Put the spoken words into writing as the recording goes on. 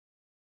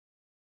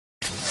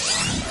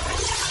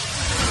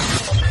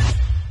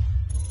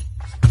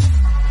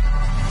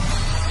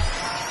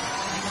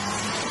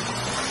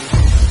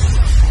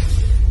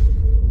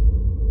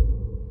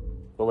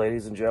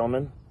ladies and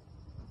gentlemen.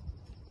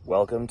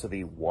 Welcome to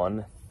the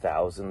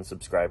 1,000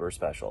 subscriber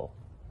special.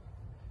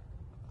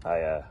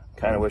 I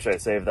kind of wish I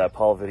saved that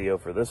Paul video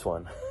for this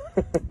one.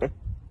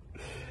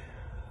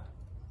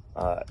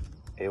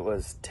 It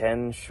was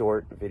 10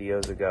 short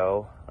videos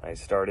ago I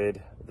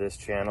started this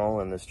channel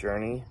and this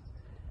journey,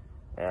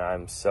 and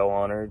I'm so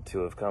honored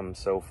to have come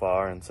so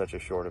far in such a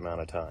short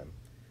amount of time.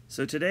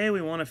 So today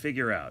we want to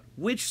figure out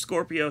which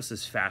Skorpios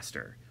is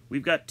faster.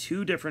 We've got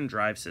two different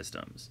drive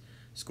systems.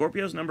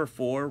 Skorpios number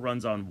 4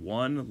 runs on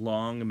one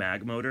long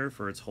mag motor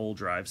for its whole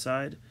drive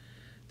side.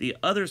 The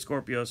other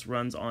Skorpios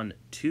runs on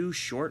 2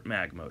 short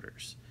mag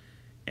motors.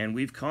 And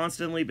we've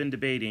constantly been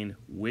debating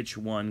which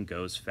one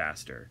goes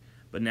faster.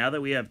 But now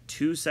that we have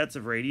 2 sets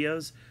of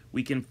radios,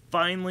 we can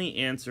finally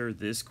answer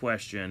this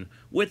question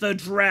with a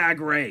drag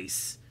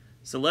race.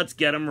 So let's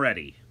get them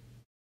ready.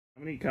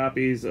 How many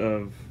copies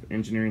of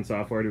engineering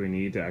software do we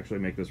need to actually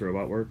make this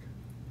robot work?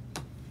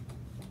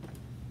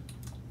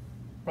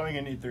 Probably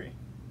gonna need 3.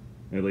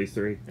 At least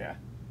 3? Yeah.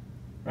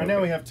 Right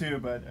now we have 2,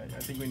 but I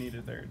think we need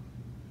a 3rd.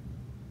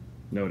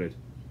 Noted.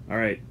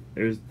 Alright,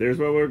 there's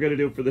what we're gonna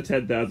do for the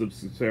 10,000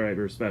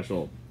 subscriber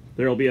special.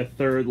 There'll be a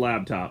 3rd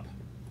laptop.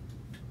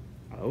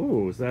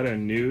 Oh, is that a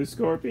new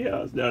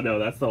Skorpios? No,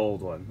 that's the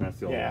old one.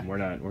 That's the old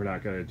one. We're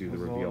not gonna do the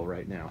reveal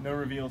right now. No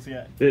reveals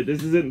yet.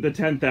 This isn't the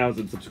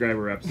 10,000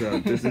 subscriber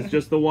episode. This is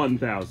just the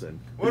 1,000.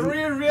 What are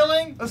we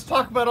revealing? Let's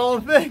talk about all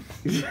the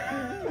things.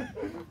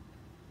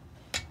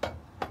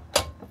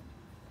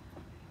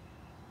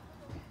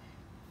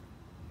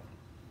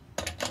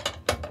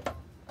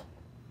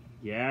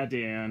 Yeah,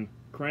 Dan.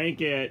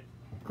 Crank it.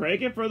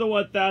 Crank it for the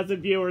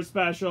 1,000 viewer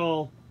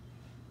special.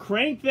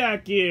 Crank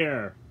that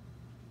gear.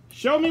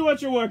 Show me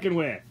what you're working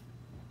with.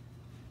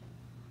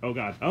 Oh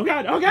god. Oh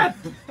god. Oh god.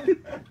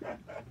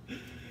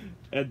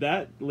 And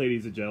that,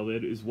 ladies and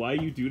gentlemen, is why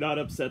you do not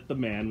upset the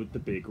man with the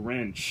big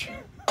wrench.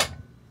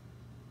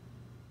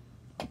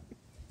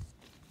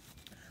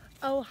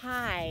 Oh,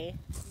 hi.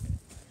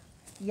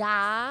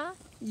 Yeah.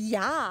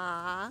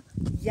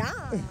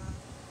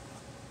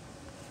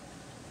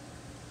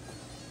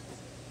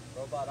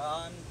 Robot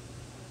on,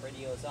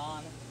 radio's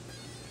on.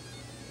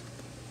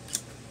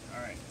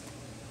 Alright.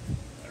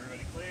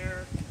 Everybody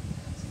clear?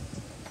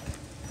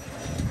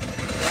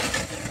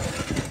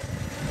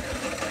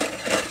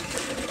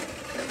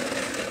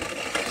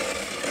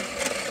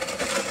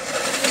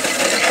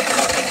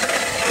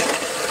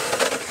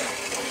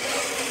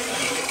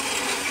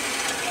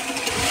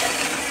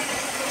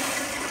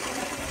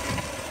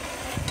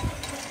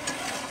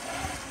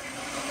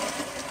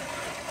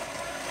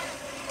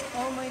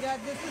 Oh my god,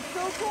 this is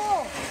so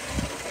cool.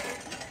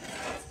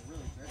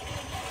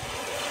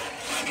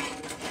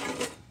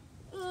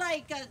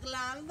 Like a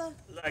glove.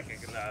 Like a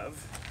glove.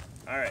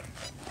 Alright.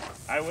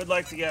 I would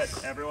like to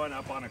get everyone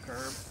up on a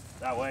curb.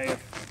 That way,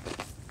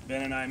 if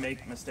Ben and I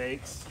make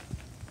mistakes.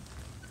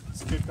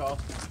 It's a good call.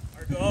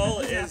 Our goal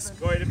is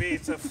going to be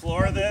to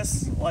floor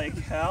this like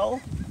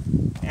hell.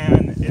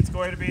 And it's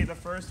going to be the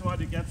first one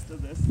who gets to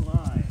this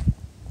line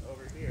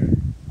over here.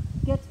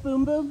 Gets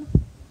boom boom.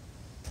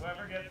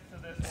 Whoever gets to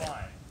this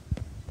line.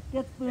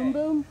 Gets boom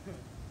boom.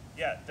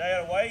 Yeah,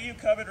 Diana, why don't you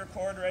come and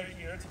record right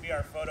here to be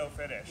our photo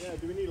finish? Yeah,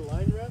 do we need a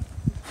line rep?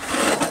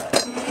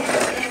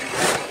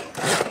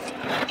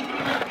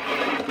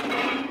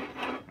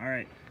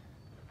 Alright.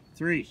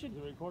 3. Is it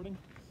recording?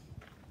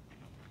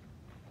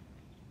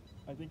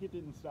 I think it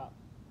didn't stop.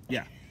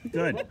 Yeah,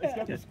 good. It's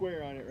got the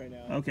square on it right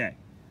now. Okay.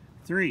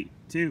 3,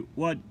 2,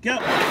 1, go!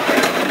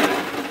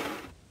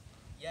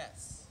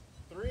 Yes.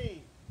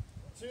 3,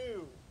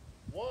 2,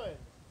 1,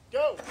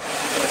 go!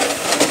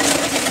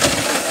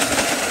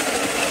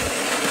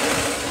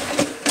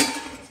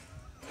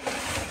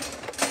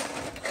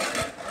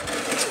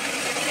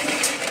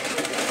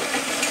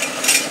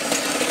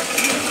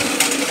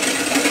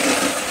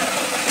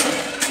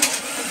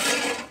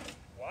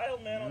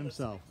 Wild man on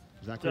himself,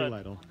 Zachary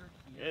Lytle.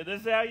 Yeah,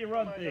 this is how you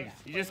run things.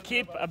 You just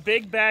keep a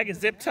big bag of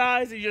zip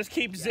ties, and you just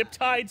keep zip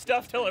tied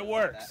stuff till it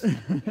works. Woo!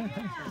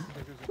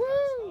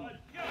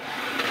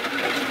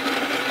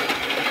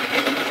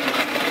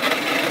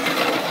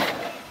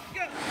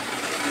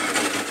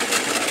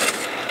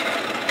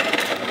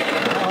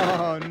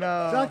 Oh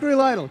no. Zachary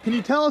Lytle, can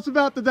you tell us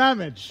about the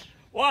damage?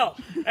 Well,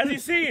 as you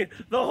see,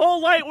 the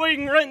whole light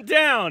wing went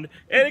down,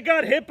 and it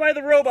got hit by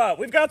the robot.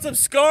 We've got some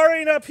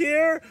scarring up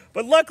here,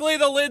 but luckily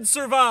the lid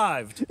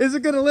survived. Is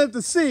it going to live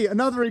to see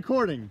another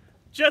recording?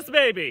 Just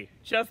maybe.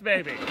 Just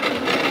maybe.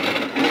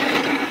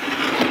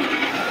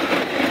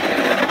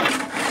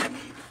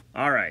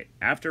 Alright,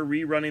 after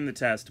rerunning the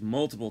test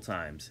multiple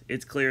times,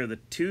 it's clear the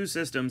 2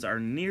 systems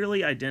are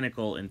nearly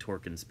identical in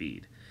torque and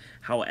speed.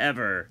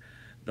 However,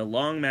 the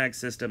long mag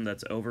system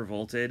that's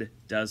overvolted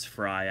does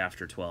fry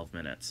after 12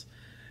 minutes.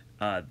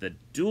 The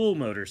dual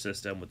motor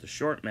system with the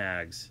short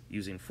mags,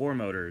 using 4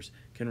 motors,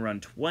 can run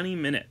 20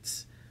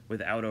 minutes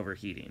without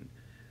overheating.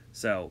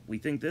 So we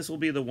think this will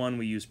be the one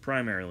we use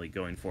primarily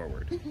going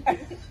forward.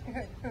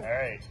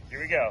 Alright, here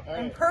we go.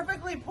 I'm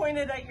perfectly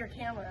pointed at your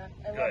camera.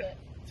 I love it.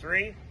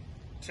 3,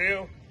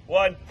 2,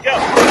 1, go!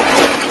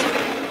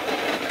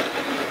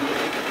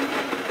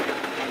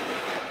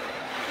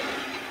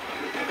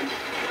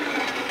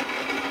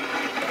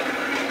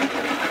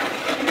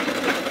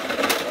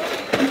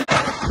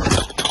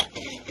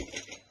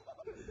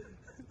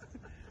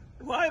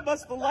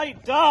 lets the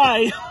light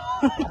die.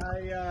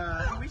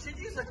 We should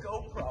use a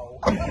GoPro.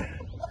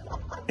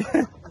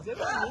 Is it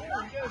on here?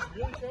 Are you guys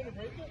really trying to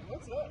break it?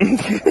 What's up?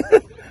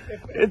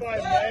 if I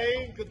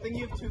may, Good thing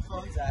you have 2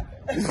 phones, Zach.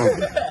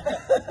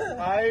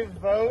 I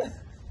vote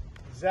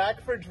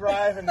Zach for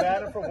drive and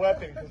Nana for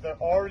weapon because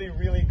they're already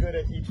really good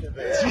at each of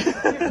theirs.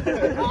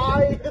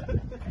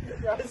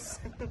 Yes.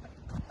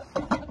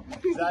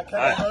 Zach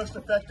had the most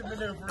effective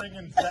maneuvering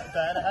and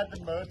Dana had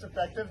the most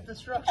effective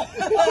destruction.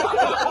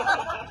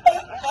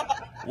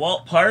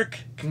 Walt Park,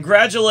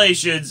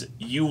 congratulations.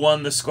 You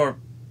won the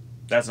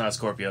That's not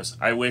Skorpios.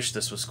 I wish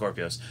this was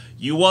Skorpios.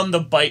 You won the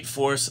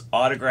Biteforce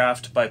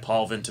autographed by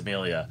Paul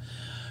Ventimiglia.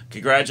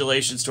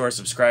 Congratulations to our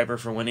subscriber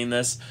for winning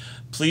this.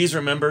 Please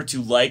remember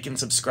to like and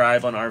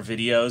subscribe on our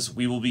videos.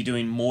 We will be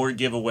doing more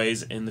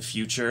giveaways in the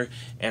future.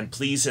 And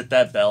please hit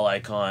that bell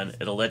icon.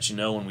 It'll let you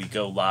know when we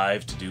go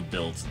live to do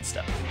builds and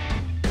stuff.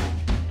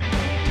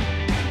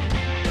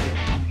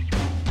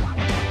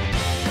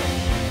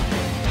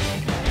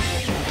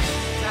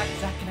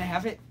 Zach, can I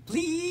have it?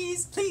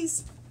 Please,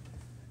 please.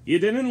 You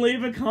didn't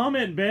leave a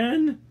comment,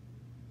 Ben.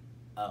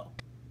 Oh.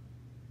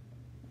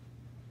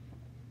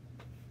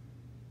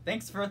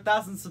 Thanks for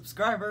 1,000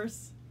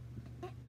 subscribers.